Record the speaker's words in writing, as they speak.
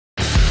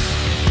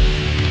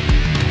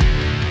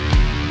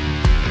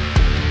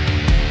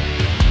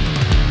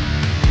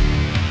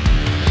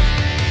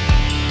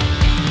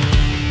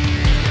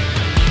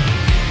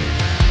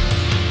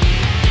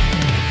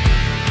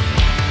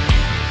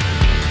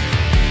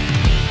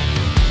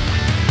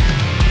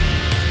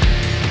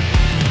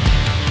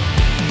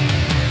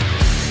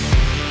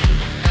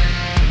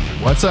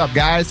What's up,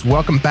 guys?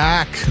 Welcome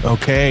back.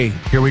 Okay,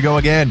 here we go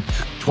again.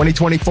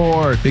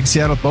 2024 Big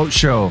Seattle Boat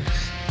Show.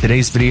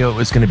 Today's video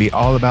is going to be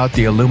all about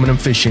the aluminum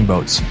fishing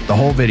boats. The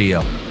whole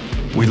video.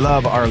 We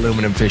love our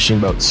aluminum fishing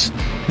boats.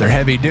 They're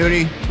heavy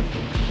duty,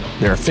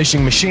 they're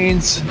fishing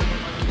machines,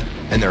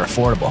 and they're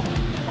affordable.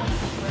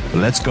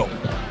 Let's go.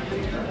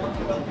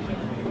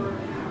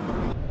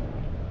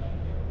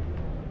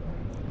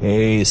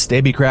 Hey,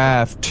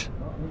 Stabicraft.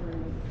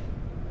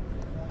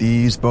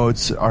 These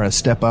boats are a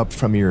step up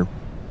from your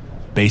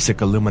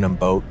basic aluminum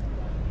boat,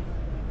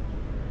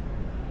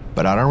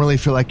 but I don't really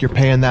feel like you're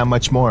paying that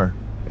much more.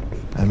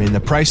 I mean, the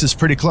price is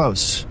pretty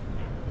close.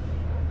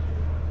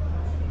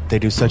 They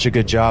do such a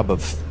good job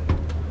of,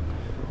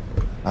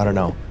 I don't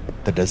know,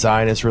 the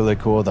design is really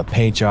cool, the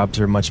paint jobs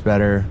are much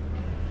better,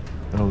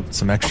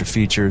 some extra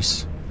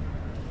features.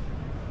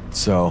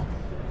 So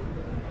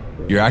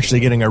you're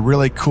actually getting a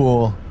really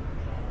cool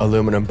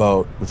aluminum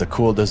boat with a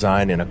cool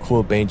design and a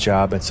cool paint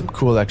job and some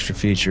cool extra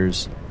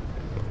features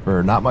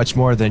for not much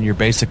more than your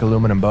basic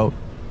aluminum boat.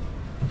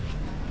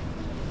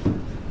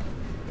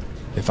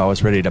 If I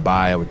was ready to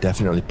buy, I would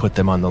definitely put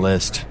them on the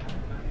list.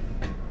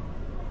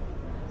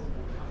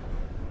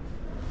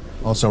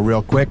 Also,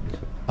 real quick,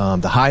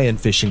 the high-end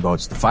fishing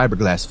boats, the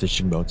fiberglass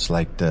fishing boats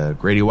like the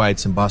Grady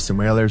Whites and Boston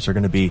Whalers are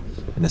going to be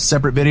in a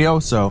separate video,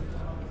 so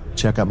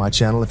check out my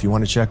channel if you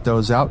want to check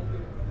those out.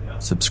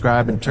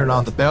 Subscribe and turn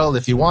on the bell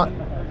if you want.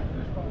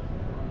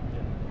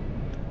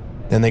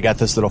 Then they got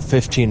this little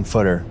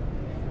 15-footer.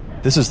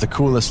 This is the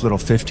coolest little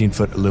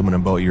 15-foot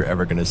aluminum boat you're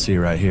ever going to see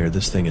right here.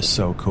 This thing is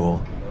so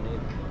cool.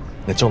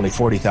 It's only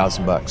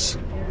 40,000 bucks.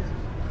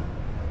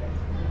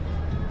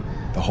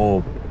 The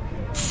whole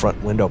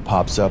front window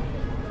pops up,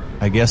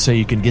 I guess, so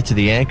you can get to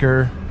the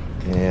anchor,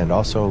 and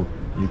also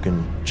you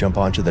can jump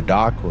onto the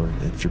dock, or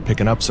if you're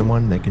picking up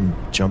someone, they can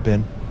jump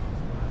in.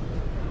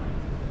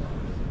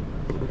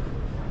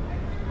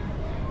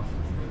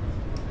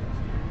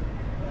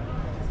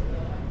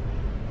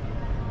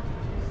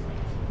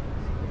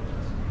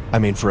 I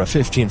mean, for a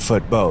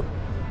 15-foot boat,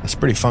 that's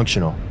pretty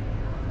functional.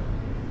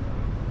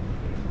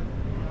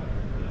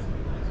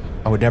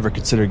 I would never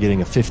consider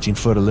getting a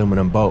 15-foot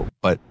aluminum boat,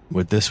 but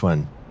with this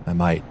one, I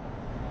might.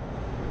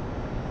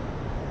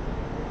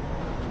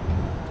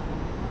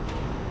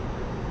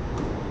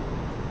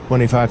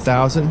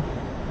 $25,000.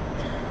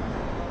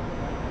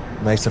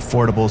 Nice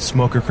affordable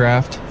smoker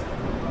craft.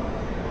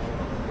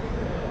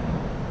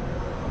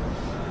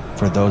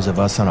 For those of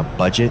us on a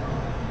budget.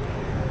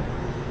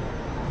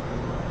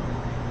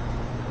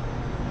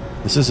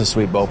 This is a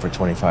sweet boat for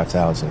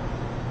 $25,000.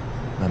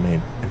 I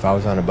mean, if I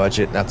was on a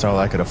budget and that's all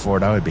I could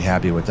afford, I would be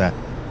happy with that.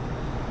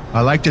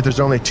 I liked it.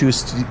 There's only two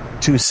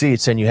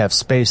seats and you have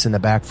space in the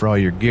back for all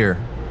your gear.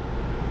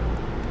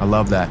 I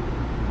love that.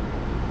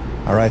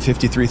 All right,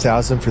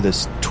 $53,000 for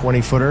this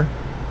 20-footer.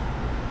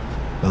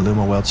 The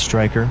Lumawelt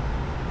Striker.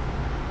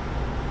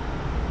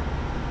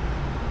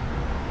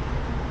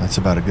 That's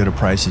about as good a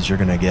price as you're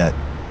going to get.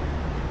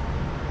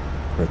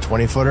 For a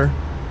 20-footer?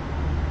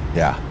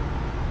 Yeah.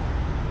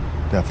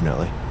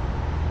 Definitely.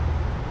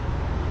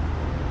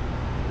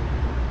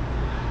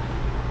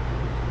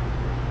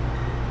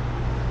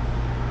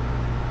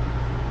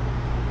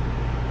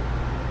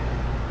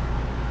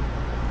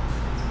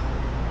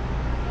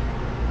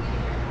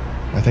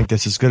 I think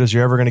that's as good as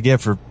you're ever going to get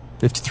for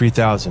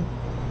 $53,000.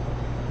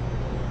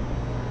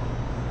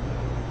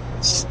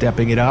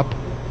 Stepping it up.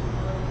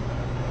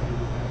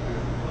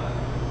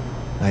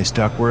 Nice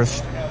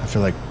Duckworth. I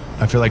feel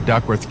like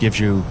Duckworth gives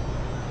you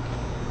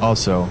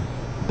also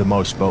the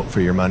most boat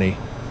for your money.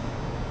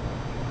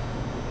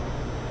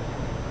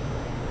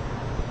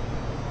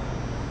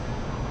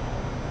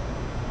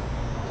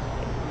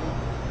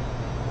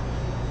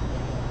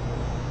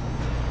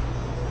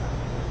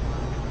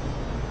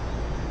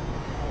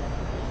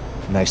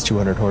 Nice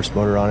 200 horse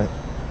motor on it.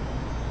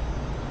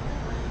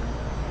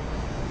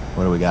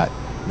 What do we got?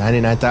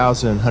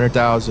 99,000,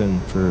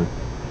 100,000 for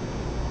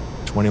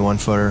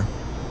 21-footer.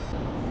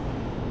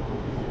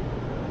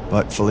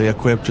 But fully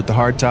equipped with the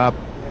hardtop.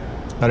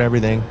 Got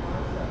everything.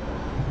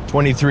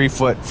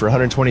 23-foot for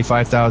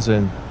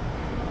 125,000.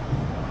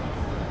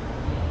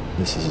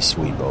 This is a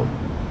sweet boat.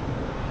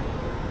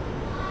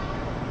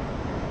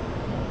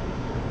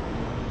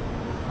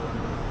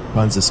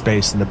 Tons of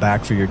space in the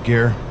back for your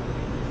gear.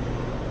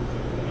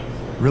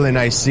 Really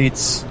nice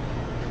seats.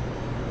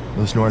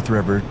 Those North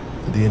River,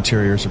 the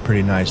interiors are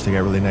pretty nice. They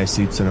got really nice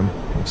seats in them.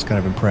 I was kind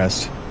of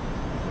impressed.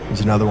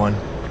 Here's another one.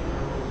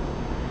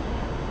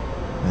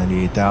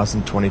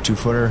 98,000,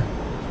 22-footer.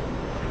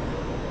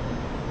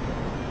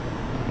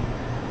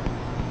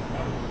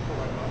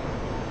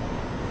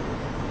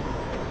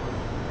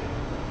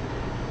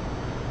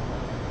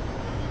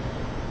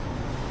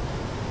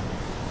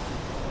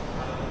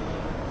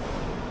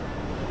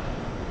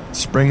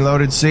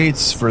 Spring-loaded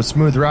seats for a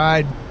smooth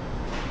ride.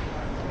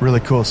 Really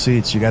cool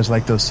seats. You guys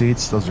like those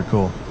seats? Those are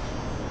cool.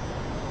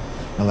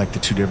 I like the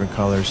two different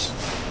colors.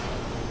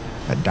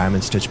 That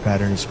diamond stitch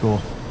pattern is cool.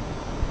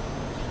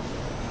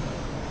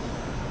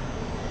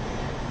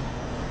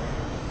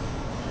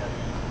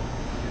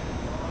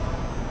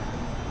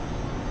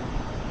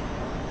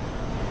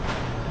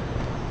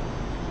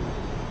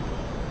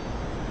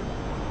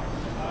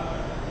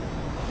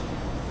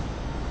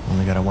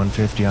 Only got a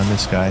 150 on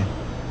this guy.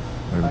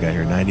 What do we got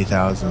here?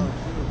 90,000.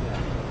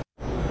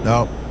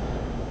 Nope.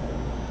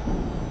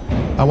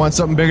 I want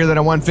something bigger than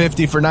a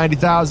 150 for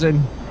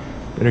 90,000.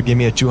 Better give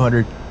me a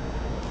 200.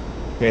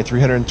 Okay,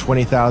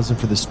 320,000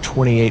 for this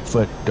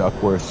 28-foot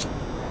Duckworth.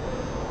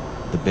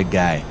 The big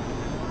guy.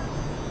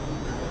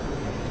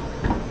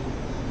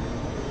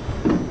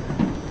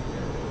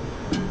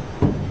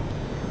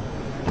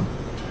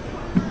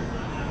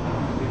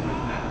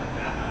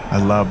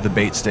 I love the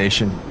bait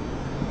station.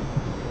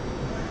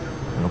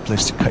 No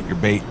place to cut your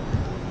bait.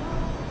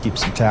 Keep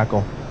some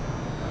tackle.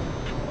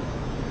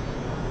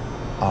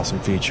 Awesome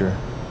feature.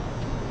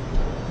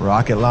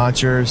 Rocket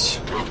launchers.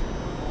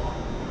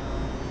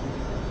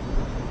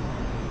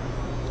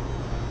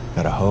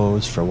 Got a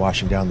hose for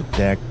washing down the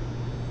deck.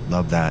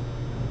 Love that.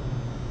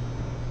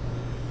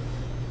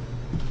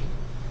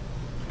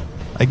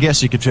 I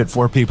guess you could fit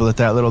 4 people at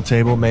that little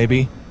table,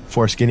 maybe.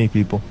 4 skinny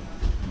people.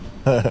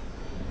 A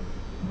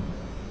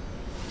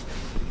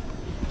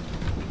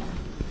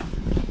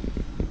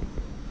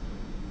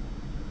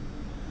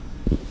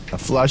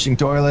flushing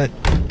toilet.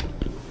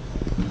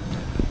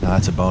 No,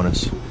 that's a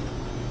bonus.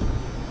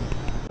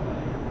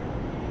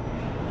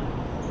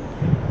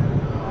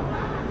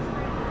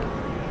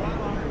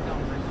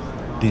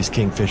 These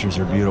kingfishers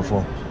are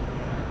beautiful.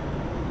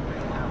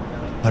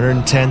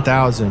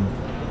 110,000.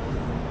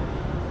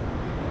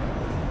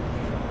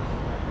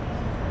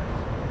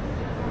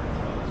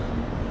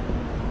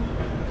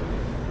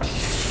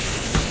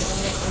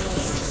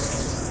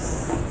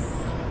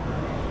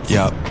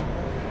 Yep.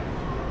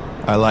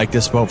 I like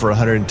this boat for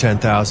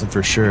 110,000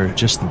 for sure.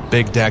 Just the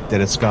big deck that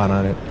it's got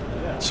on it.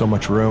 So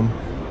much room.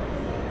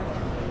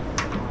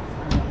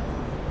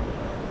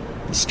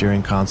 The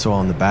steering console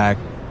on the back.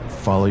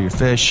 Follow your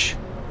fish.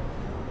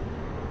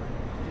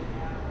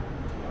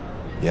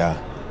 Yeah.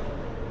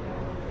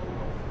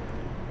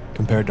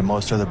 Compared to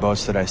most other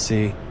boats that I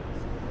see,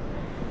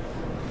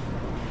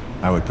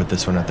 I would put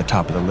this one at the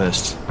top of the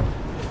list.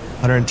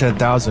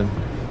 110,000.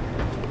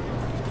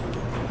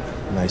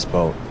 Nice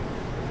boat.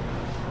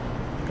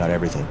 Got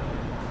everything.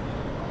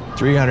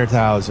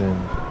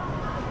 300,000.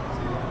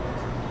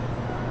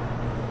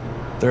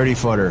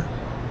 30-footer.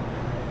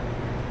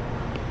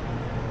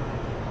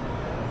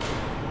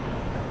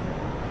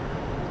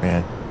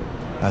 Man,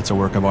 that's a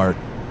work of art.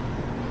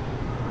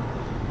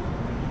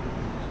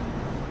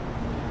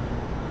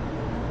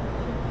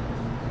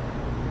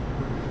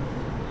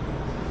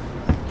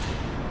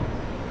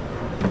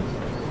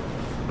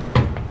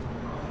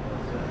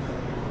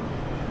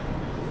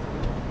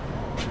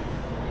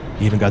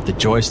 Even got the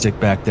joystick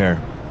back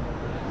there.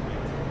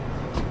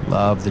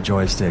 Love the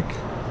joystick.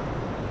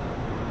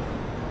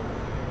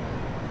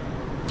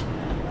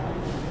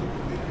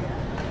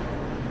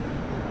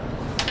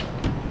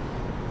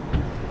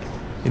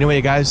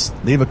 Anyway, guys,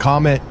 leave a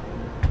comment.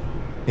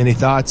 Any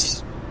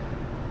thoughts?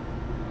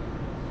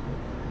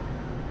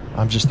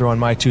 I'm just throwing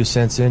my 2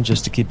 cents in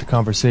just to keep the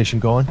conversation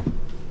going.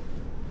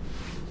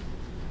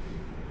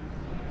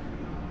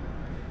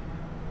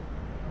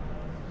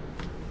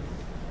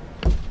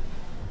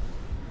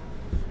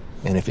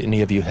 And if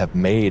any of you have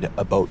made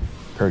a boat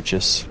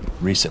purchase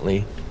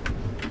recently,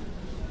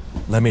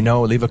 let me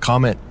know. Leave a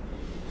comment.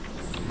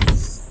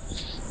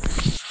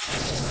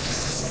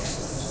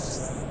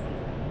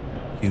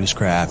 Hughes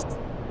Craft.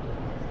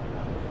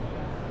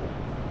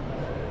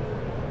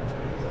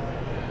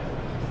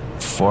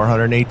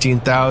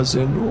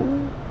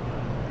 $418,000.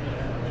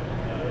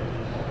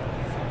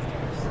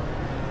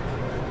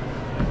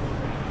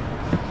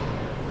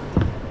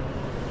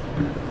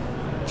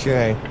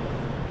 Okay.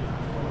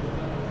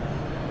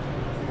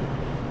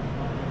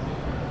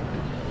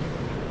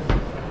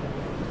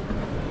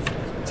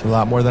 It's a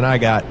lot more than I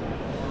got.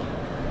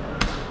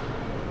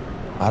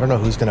 I don't know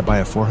who's going to buy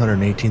a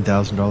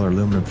 $418,000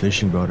 aluminum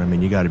fishing boat. I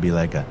mean, you got to be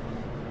like a,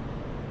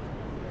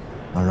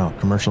 I don't know,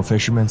 commercial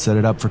fisherman, set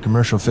it up for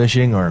commercial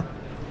fishing, or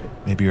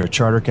maybe you're a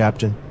charter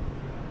captain.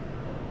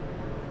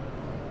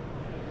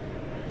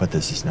 But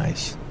this is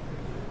nice.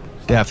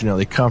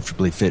 Definitely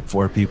comfortably fit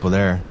 4 people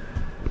there.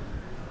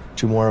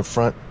 2 more up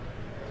front.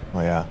 Oh,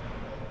 yeah.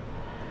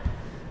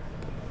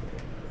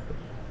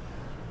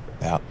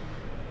 Yeah.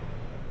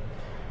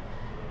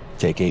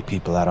 Take 8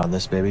 people out on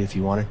this baby if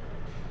you wanted.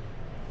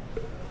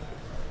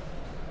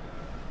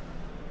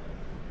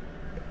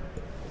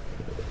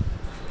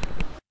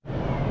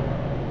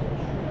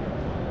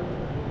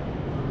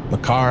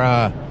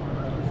 Makara.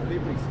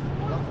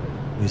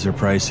 These are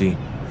pricey.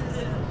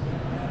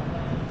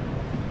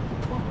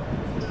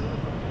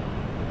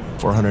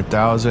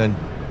 400,000.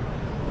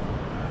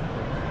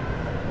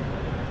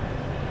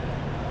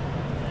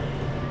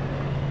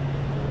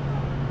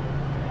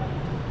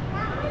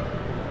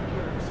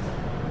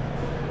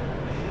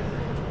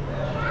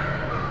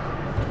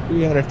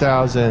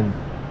 $300,000.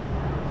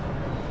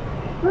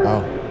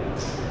 Oh,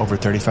 over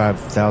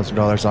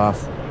 $35,000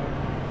 off.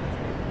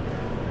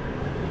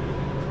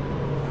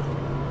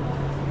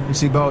 You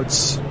see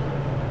boats.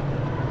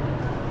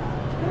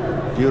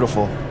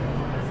 Beautiful.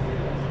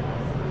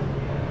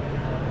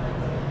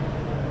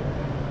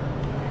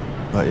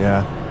 But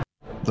yeah,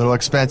 a little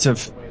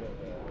expensive.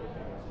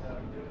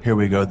 Here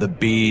we go, the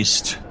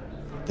Beast,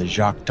 the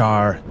Jacques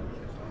Tar,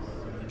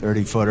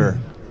 30-footer.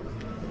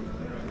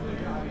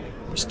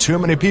 There's too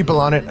many people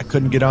on it. I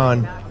couldn't get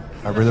on.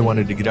 I really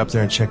wanted to get up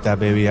there and check that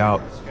baby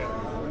out.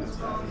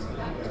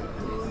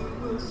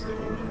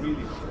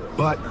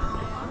 But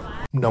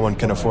no one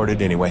can afford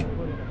it anyway.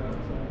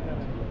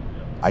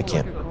 I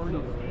can't.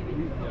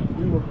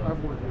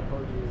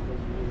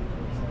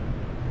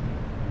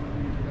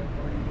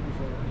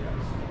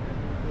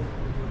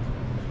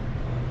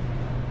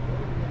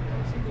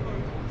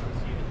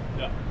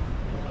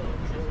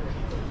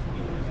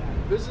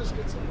 Business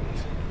gets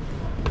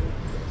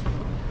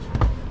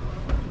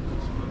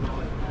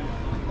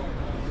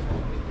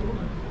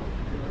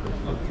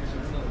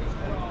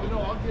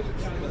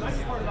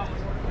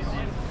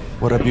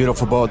What a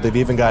beautiful boat. They've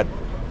even got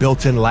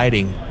built-in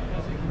lighting.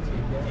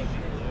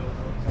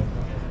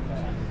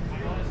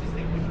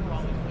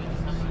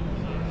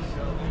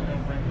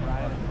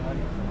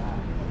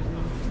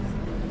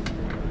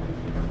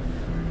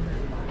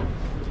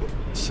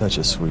 Such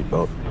a sweet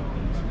boat.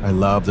 I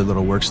love the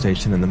little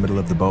workstation in the middle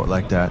of the boat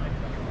like that.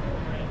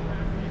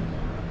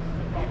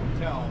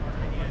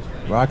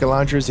 Rocket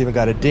launchers, even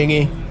got a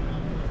dinghy.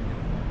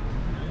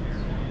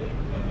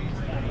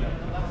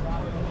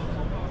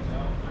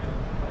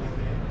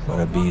 What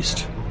a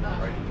beast.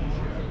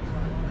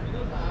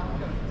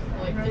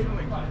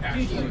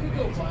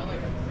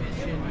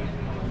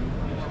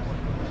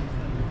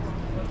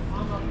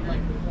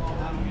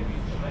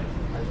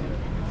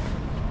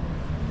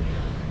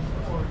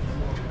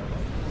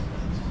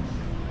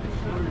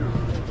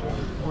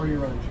 or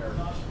your own charter.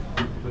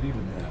 But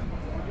even that,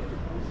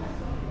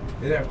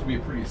 it'd have to be a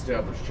pretty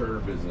established charter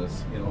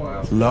business in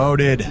Alaska.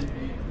 Loaded.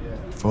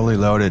 Fully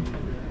loaded.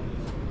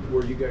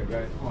 Where you got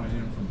guys flying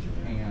in from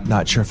Japan.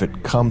 Not sure if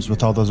it comes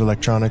with all those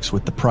electronics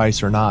with the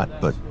price or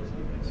not, but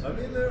I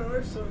mean, there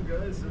are some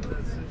guys in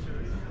that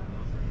situation.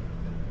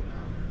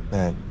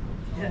 man,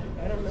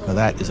 now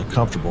that is a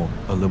comfortable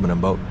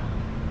aluminum boat.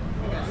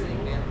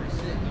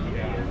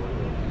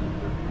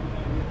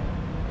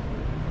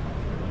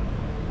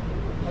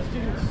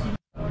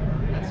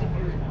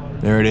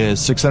 There it is,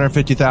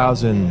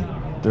 650,000,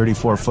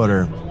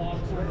 34-footer.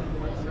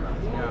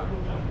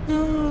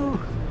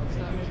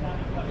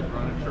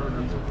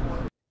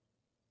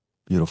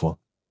 Beautiful.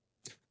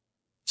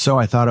 So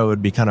I thought it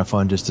would be kind of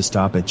fun just to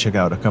stop and check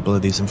out a couple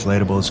of these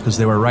inflatables because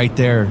they were right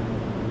there.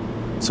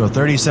 So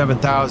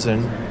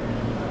 37,000.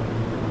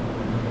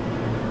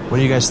 What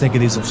do you guys think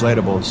of these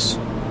inflatables?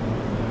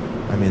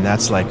 I mean,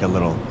 that's like a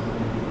little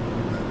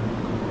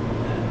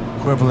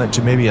equivalent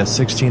to maybe a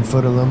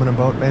 16-foot aluminum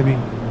boat, maybe.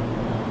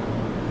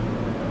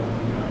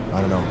 I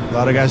don't know. A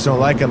lot of guys don't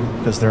like them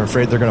because they're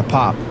afraid they're going to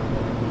pop.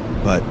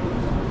 But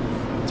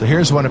so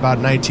here's one about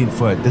 19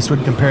 foot. This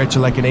would compare it to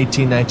like an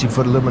 18,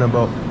 19-foot aluminum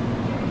boat.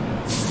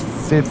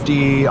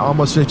 50,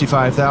 almost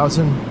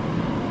 55,000.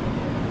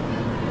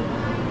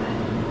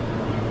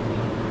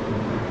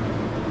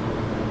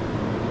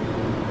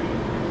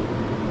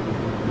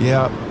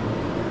 Yeah,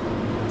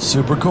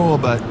 super cool,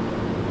 but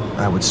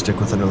I would stick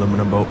with an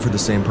aluminum boat for the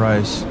same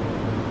price.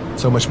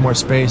 So much more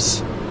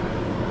space,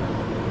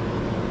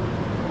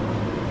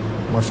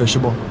 more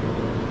fishable.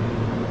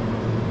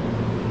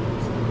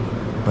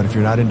 But if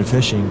you're not into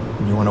fishing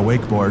and you want a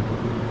wakeboard,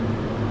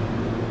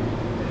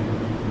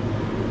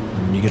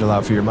 and you get a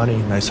lot for your money,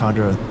 nice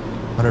Honda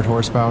 100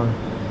 horsepower.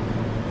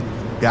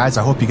 Guys,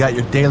 I hope you got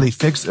your daily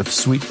fix of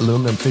sweet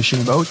aluminum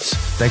fishing boats.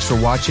 Thanks for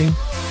watching.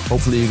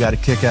 Hopefully you got a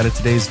kick out of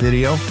today's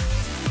video.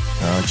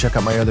 Check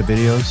out my other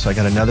videos. I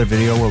got another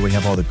video where we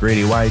have all the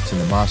Grady Whites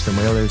and the Boston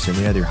Whalers and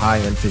the other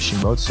high-end fishing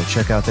boats, so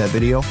check out that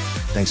video.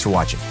 Thanks for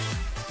watching.